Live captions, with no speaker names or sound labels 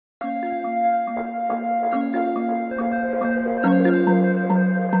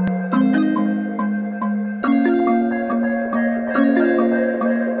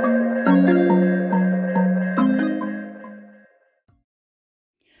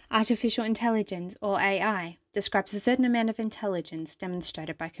Artificial intelligence, or AI, describes a certain amount of intelligence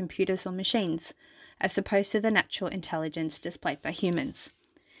demonstrated by computers or machines, as opposed to the natural intelligence displayed by humans.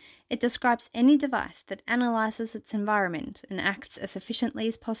 It describes any device that analyzes its environment and acts as efficiently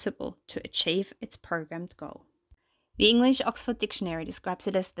as possible to achieve its programmed goal. The English Oxford Dictionary describes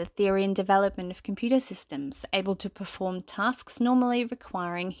it as the theory and development of computer systems able to perform tasks normally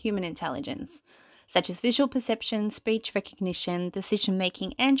requiring human intelligence, such as visual perception, speech recognition,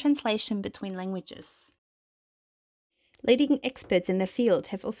 decision-making, and translation between languages. Leading experts in the field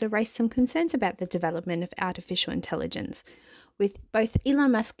have also raised some concerns about the development of artificial intelligence, with both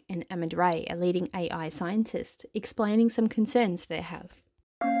Elon Musk and Ahmed Ray, a leading AI scientist, explaining some concerns they have.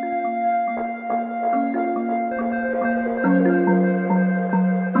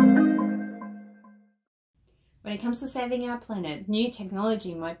 When it comes to saving our planet, new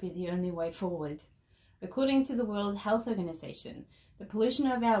technology might be the only way forward. According to the World Health Organization, the pollution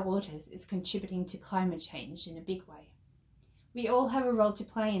of our waters is contributing to climate change in a big way. We all have a role to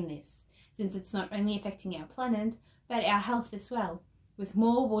play in this, since it's not only affecting our planet, but our health as well, with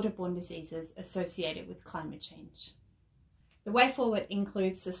more waterborne diseases associated with climate change. The way forward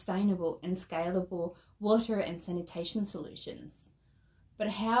includes sustainable and scalable water and sanitation solutions. But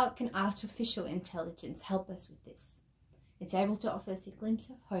how can artificial intelligence help us with this? It's able to offer us a glimpse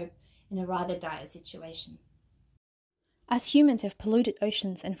of hope in a rather dire situation. Us humans have polluted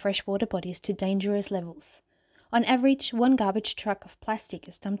oceans and freshwater bodies to dangerous levels. On average, one garbage truck of plastic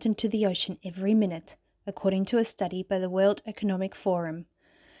is dumped into the ocean every minute, according to a study by the World Economic Forum.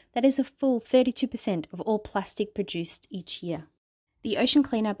 That is a full 32% of all plastic produced each year. The Ocean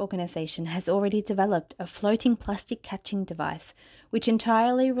Cleanup Organization has already developed a floating plastic catching device which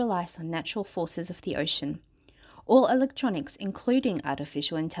entirely relies on natural forces of the ocean. All electronics, including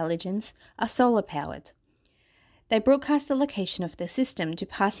artificial intelligence, are solar-powered. They broadcast the location of the system to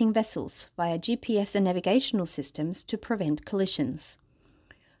passing vessels via GPS and navigational systems to prevent collisions.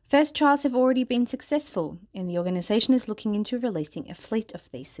 First trials have already been successful, and the organization is looking into releasing a fleet of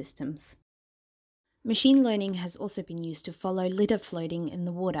these systems. Machine learning has also been used to follow litter floating in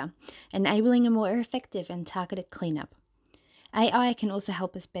the water, enabling a more effective and targeted cleanup. AI can also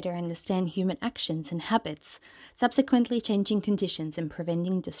help us better understand human actions and habits, subsequently changing conditions and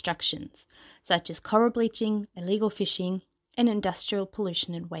preventing destructions, such as coral bleaching, illegal fishing, and industrial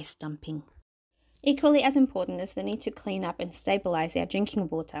pollution and waste dumping. Equally as important is the need to clean up and stabilize our drinking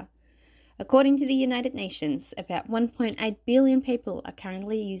water. According to the United Nations, about 1.8 billion people are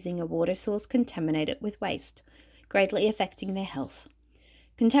currently using a water source contaminated with waste, greatly affecting their health.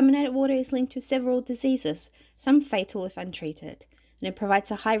 Contaminated water is linked to several diseases, some fatal if untreated, and it provides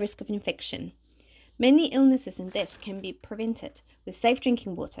a high risk of infection. Many illnesses and deaths can be prevented with safe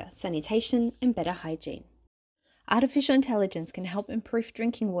drinking water, sanitation, and better hygiene. Artificial intelligence can help improve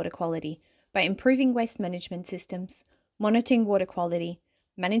drinking water quality by improving waste management systems, monitoring water quality,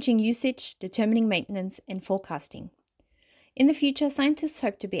 managing usage, determining maintenance, and forecasting. In the future, scientists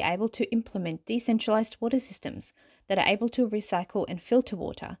hope to be able to implement decentralized water systems that are able to recycle and filter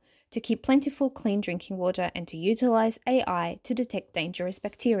water to keep plentiful clean drinking water and to utilize AI to detect dangerous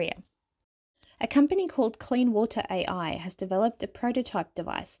bacteria. A company called Clean Water AI has developed a prototype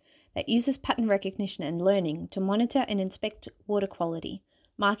device that uses pattern recognition and learning to monitor and inspect water quality,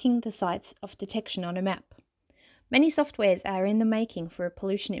 marking the sites of detection on a map. Many softwares are in the making for a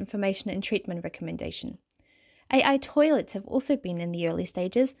pollution information and treatment recommendation. AI toilets have also been in the early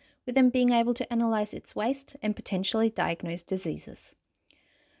stages, with them being able to analyze its waste and potentially diagnose diseases.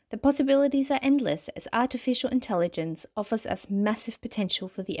 The possibilities are endless as artificial intelligence offers us massive potential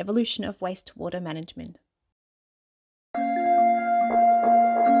for the evolution of wastewater management.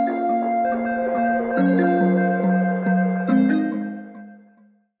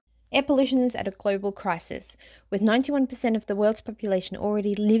 Air pollution is at a global crisis, with 91% of the world's population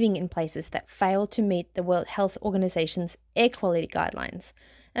already living in places that fail to meet the World Health Organization's air quality guidelines,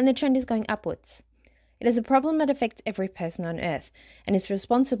 and the trend is going upwards. It is a problem that affects every person on Earth, and is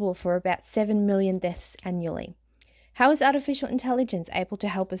responsible for about 7 million deaths annually. How is artificial intelligence able to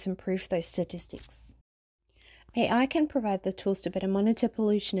help us improve those statistics? AI can provide the tools to better monitor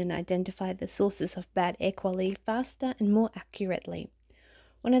pollution and identify the sources of bad air quality faster and more accurately.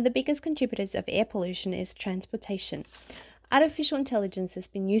 One of the biggest contributors of air pollution is transportation. Artificial intelligence has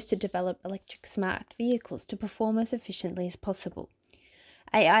been used to develop electric smart vehicles to perform as efficiently as possible.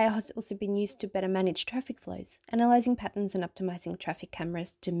 AI has also been used to better manage traffic flows, analyzing patterns and optimizing traffic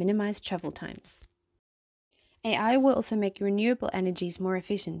cameras to minimize travel times. AI will also make renewable energies more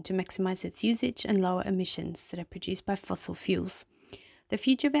efficient to maximize its usage and lower emissions that are produced by fossil fuels. The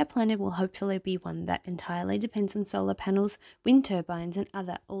future of our planet will hopefully be one that entirely depends on solar panels, wind turbines, and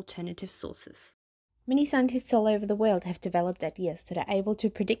other alternative sources. Many scientists all over the world have developed ideas that are able to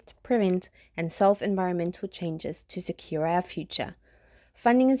predict, prevent, and solve environmental changes to secure our future.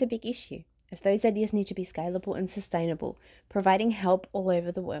 Funding is a big issue, as those ideas need to be scalable and sustainable, providing help all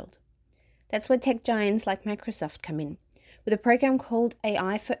over the world. That's where tech giants like Microsoft come in. With a program called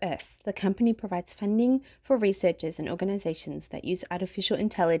AI for Earth, the company provides funding for researchers and organizations that use artificial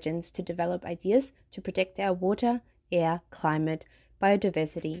intelligence to develop ideas to protect our water, air, climate,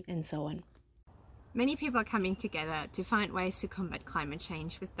 biodiversity, and so on. Many people are coming together to find ways to combat climate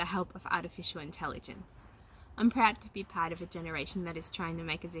change with the help of artificial intelligence. I'm proud to be part of a generation that is trying to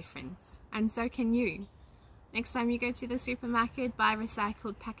make a difference, and so can you. Next time you go to the supermarket, buy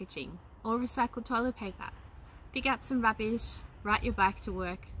recycled packaging or recycled toilet paper. Pick up some rubbish, ride your bike to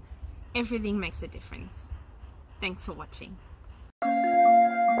work. Everything makes a difference. Thanks for watching.